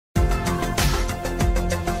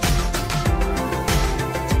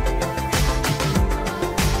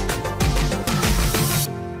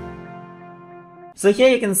So here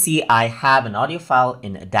you can see I have an audio file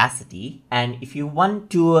in Audacity, and if you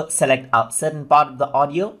want to select a certain part of the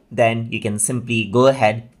audio, then you can simply go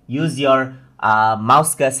ahead, use your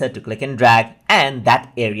mouse cursor to click and drag, and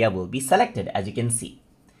that area will be selected, as you can see.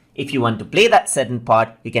 If you want to play that certain part,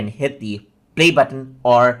 you can hit the play button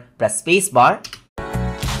or press space bar,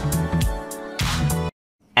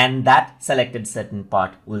 and that selected certain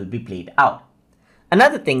part will be played out.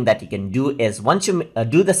 Another thing that you can do is once you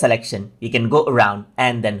do the selection, you can go around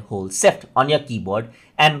and then hold shift on your keyboard.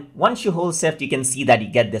 And once you hold shift, you can see that you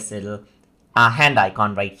get this little hand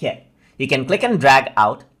icon right here. You can click and drag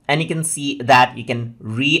out, and you can see that you can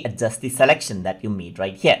readjust the selection that you made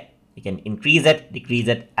right here. You can increase it, decrease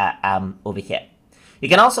it over here. You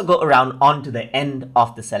can also go around onto the end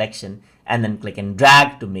of the selection and then click and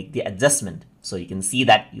drag to make the adjustment. So you can see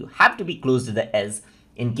that you have to be close to the S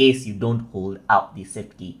in case you don't hold out the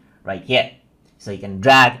shift key right here. So you can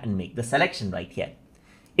drag and make the selection right here.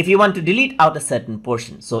 If you want to delete out a certain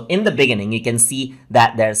portion, so in the beginning, you can see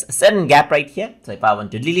that there's a certain gap right here. So if I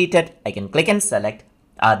want to delete it, I can click and select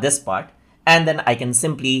this part, and then I can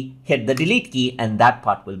simply hit the delete key and that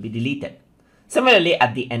part will be deleted. Similarly,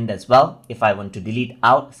 at the end as well, if I want to delete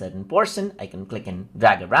out a certain portion, I can click and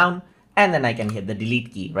drag around, and then I can hit the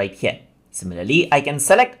delete key right here. Similarly, I can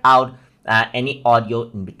select out any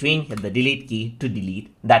audio in between, hit the delete key to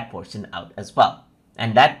delete that portion out as well.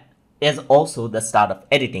 And that is also the start of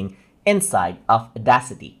editing inside of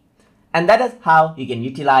Audacity. And that is how you can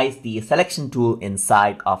utilize the selection tool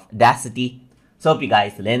inside of Audacity. So hope you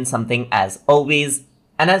guys learned something as always.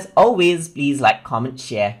 And as always, please like, comment,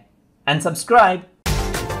 share, and subscribe.